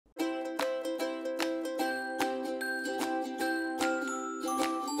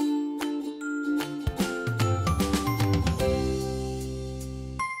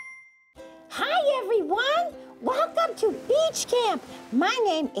My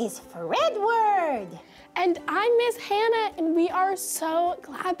name is Fredward. And I'm Miss Hannah, and we are so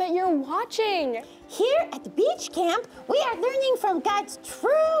glad that you're watching. Here at the beach camp, we are learning from God's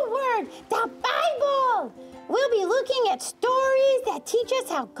true word, the Bible. We'll be looking at stories that teach us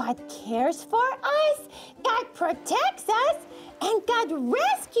how God cares for us, God protects us, and God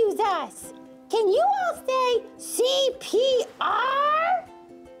rescues us. Can you all say CPR?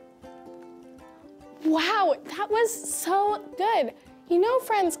 Wow, that was so good. You know,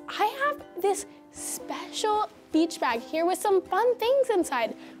 friends, I have this special beach bag here with some fun things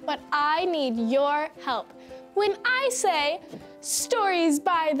inside, but I need your help. When I say stories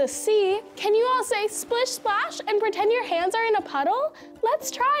by the sea, can you all say splish splash and pretend your hands are in a puddle? Let's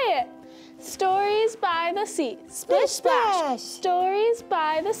try it. Stories by the sea, splish splash. Stories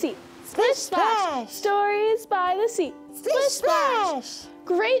by the sea, splish splash. Stories by the sea, splish splash.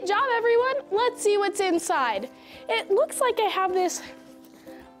 Great job, everyone. Let's see what's inside. It looks like I have this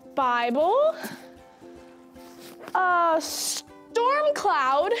Bible, a storm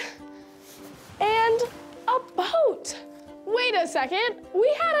cloud, and a boat. Wait a second,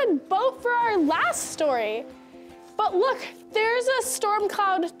 we had a boat for our last story. But look, there's a storm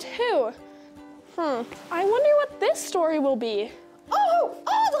cloud too. I wonder what this story will be. Oh,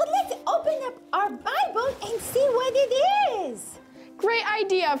 let's open up our Bible and see what it is. Great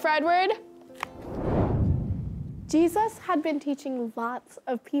idea, Fredward. Jesus had been teaching lots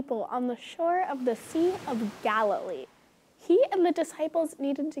of people on the shore of the Sea of Galilee. He and the disciples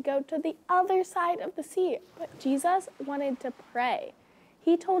needed to go to the other side of the sea, but Jesus wanted to pray.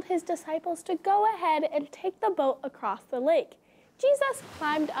 He told his disciples to go ahead and take the boat across the lake. Jesus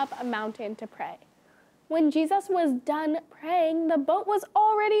climbed up a mountain to pray. When Jesus was done praying, the boat was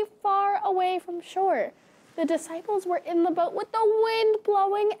already far away from shore. The disciples were in the boat with the wind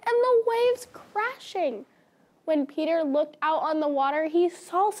blowing and the waves crashing. When Peter looked out on the water, he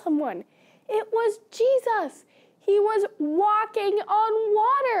saw someone. It was Jesus. He was walking on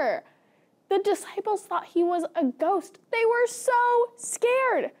water. The disciples thought he was a ghost. They were so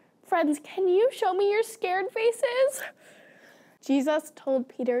scared. Friends, can you show me your scared faces? Jesus told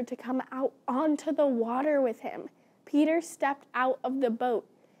Peter to come out onto the water with him. Peter stepped out of the boat.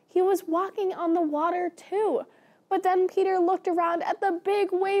 He was walking on the water too. But then Peter looked around at the big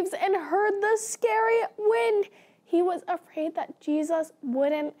waves and heard the scary wind. He was afraid that Jesus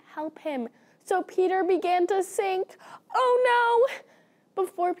wouldn't help him. So Peter began to sink. Oh no!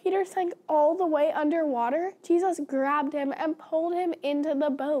 Before Peter sank all the way underwater, Jesus grabbed him and pulled him into the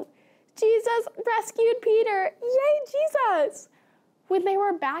boat. Jesus rescued Peter. Yay, Jesus! When they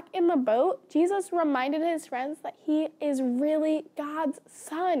were back in the boat, Jesus reminded his friends that he is really God's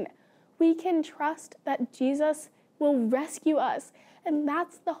son. We can trust that Jesus will rescue us, and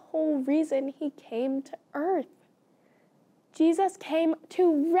that's the whole reason he came to earth. Jesus came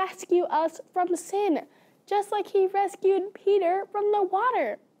to rescue us from sin, just like he rescued Peter from the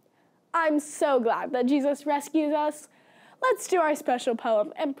water. I'm so glad that Jesus rescues us. Let's do our special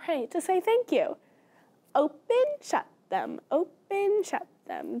poem and pray to say thank you. Open, shut them,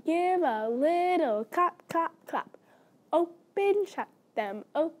 give a little clap, clap, clap. Open, shut them,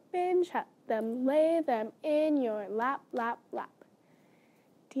 lay them in your lap, lap, lap.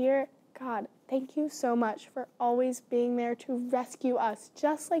 Dear God, thank you so much for always being there to rescue us,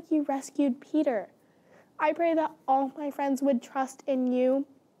 just like you rescued Peter. I pray that all my friends would trust in you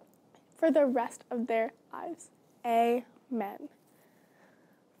for the rest of their lives. Amen.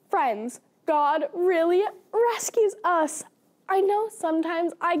 Friends, God really rescues us. I know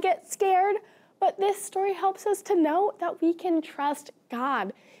sometimes I get scared, but this story helps us to know that we can trust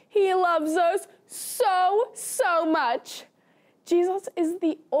God. He loves us so much. Jesus is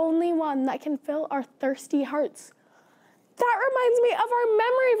the only one that can fill our thirsty hearts. That reminds me of our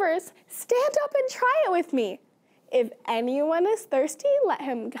memory verse. Stand up and try it with me. If anyone is thirsty, let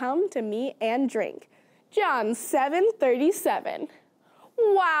him come to me and drink. John 7:37.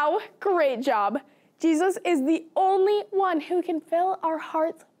 Wow, great job. Jesus is the only one who can fill our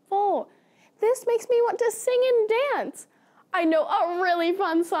hearts full. This makes me want to sing and dance. I know a really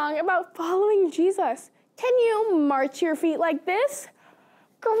fun song about following Jesus. Can you march your feet like this?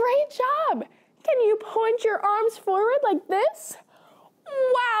 Great job. Can you point your arms forward like this?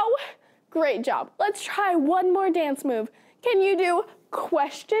 Wow, great job. Let's try one more dance move. Can you do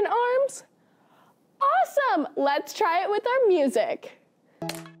question arms? Awesome. Let's try it with our music.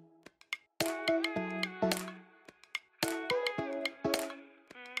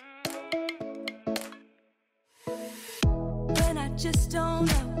 When I just don't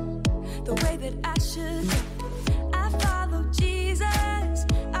know the way that I should go, I follow Jesus,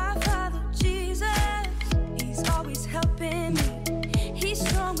 I follow Jesus. He's always helping me,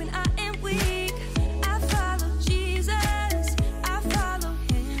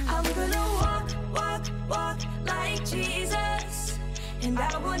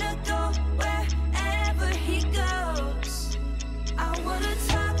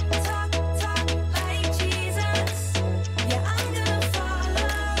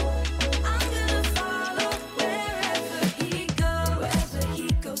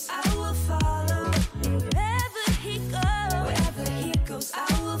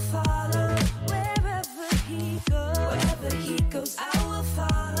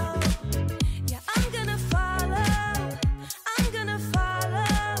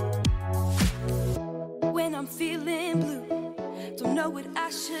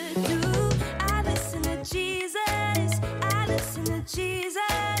 should do. I listen to Jesus. I listen to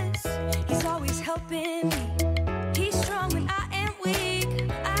Jesus. He's always helping me. He's strong when I am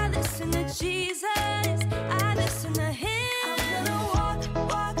weak. I listen to Jesus. I listen to him. I'm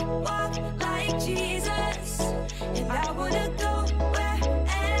gonna walk like Jesus. And I wanna go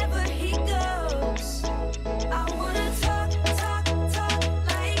wherever he goes. I wanna talk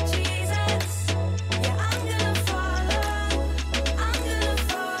like Jesus. Yeah, I'm gonna follow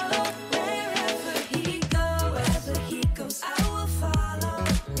wherever he goes. Wherever he goes, I will follow.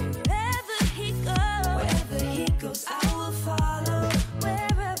 Wherever he goes, I will follow.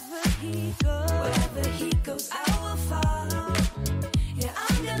 Wherever he goes, I will follow. Yeah,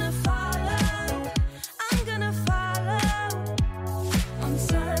 I'm gonna follow. On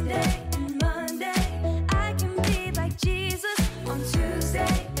Sunday and Monday, I can be like Jesus. On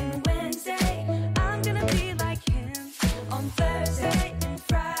Tuesday and Wednesday, I'm gonna be like him. On Thursday and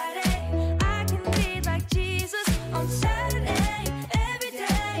Friday, I can be like Jesus. On Saturday, every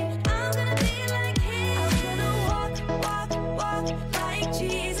day, I'm gonna be like him. I'm gonna walk like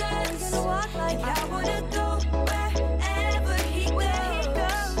Jesus. I'm gonna walk like I wanna go wherever he goes.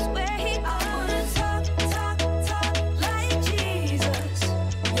 Where he goes. I wanna talk like Jesus.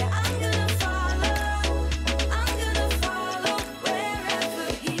 Yeah, I'm gonna follow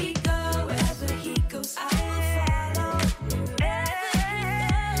wherever he goes. Wherever he goes, I will follow.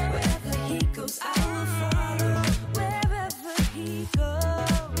 Wherever he goes, I will follow. Wherever he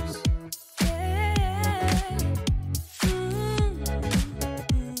goes.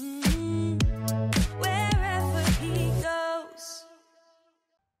 Wherever he goes.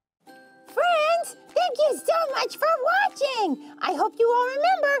 Friends, thank you so much for watching. I hope you all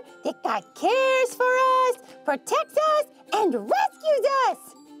remember that God cares for us, protects us, and rescues us.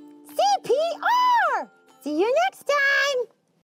 CPR! See you next time.